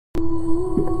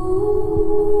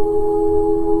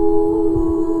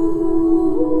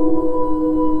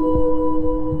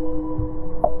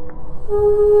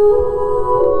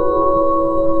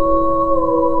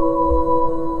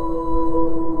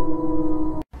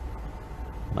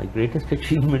My greatest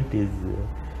achievement is,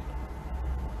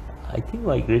 I think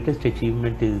my greatest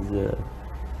achievement is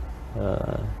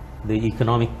the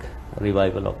economic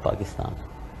revival of Pakistan.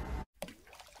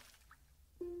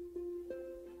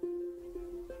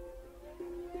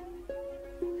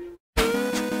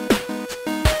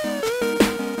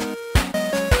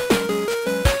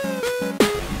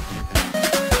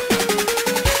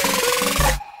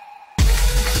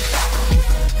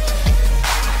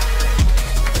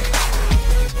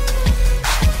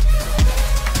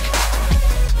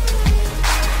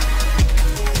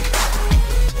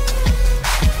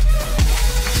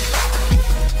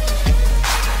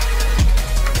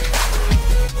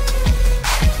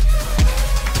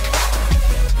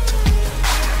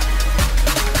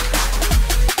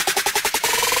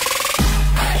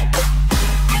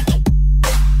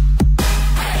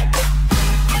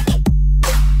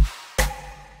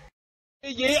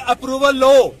 ये approval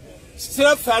लो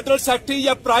सिर्फ federal secretary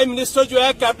या prime minister जो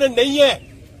है cabinet नहीं है।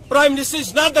 Prime minister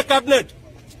is not the cabinet.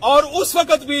 और उस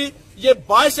वक्त भी ये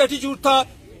बायस एटीट्यूड था,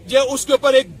 ये उसके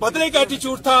ऊपर एक बदले का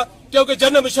एटीट्यूड था, क्योंकि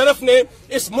जनरल मुशर्रफ ने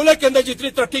इस मुल्क के अंदर जितनी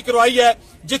तरक्की करवाई है,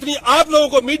 जितनी आप लोगों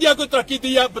को मीडिया को तरक्की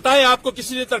दी है, बताएं आपको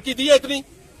किसी ने तरक्की दी है इतनी?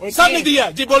 सब ने दी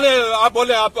है। जी बोले, आप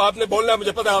बोले, आपने बोलना है,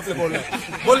 मुझे पता है आपने बोलना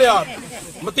है, बोले आप।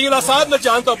 मतीला साहब मैं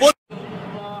जानता हूँ।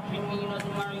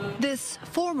 This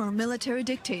former military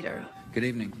dictator, good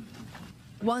evening,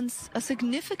 once a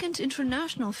significant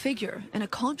international figure and a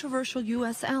controversial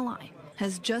U.S. ally,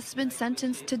 has just been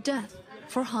sentenced to death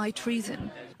for high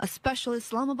treason. A special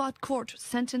Islamabad court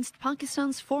sentenced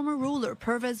Pakistan's former ruler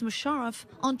Pervez Musharraf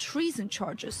on treason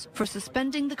charges for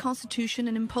suspending the constitution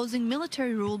and imposing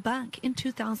military rule back in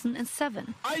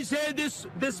 2007. I say this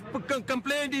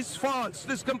complaint is false.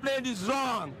 This complaint is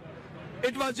wrong.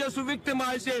 It was just to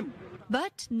victimize him.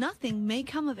 But nothing may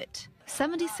come of it.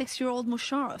 76-year-old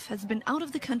Musharraf has been out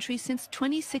of the country since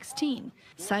 2016,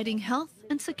 citing health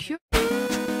and security.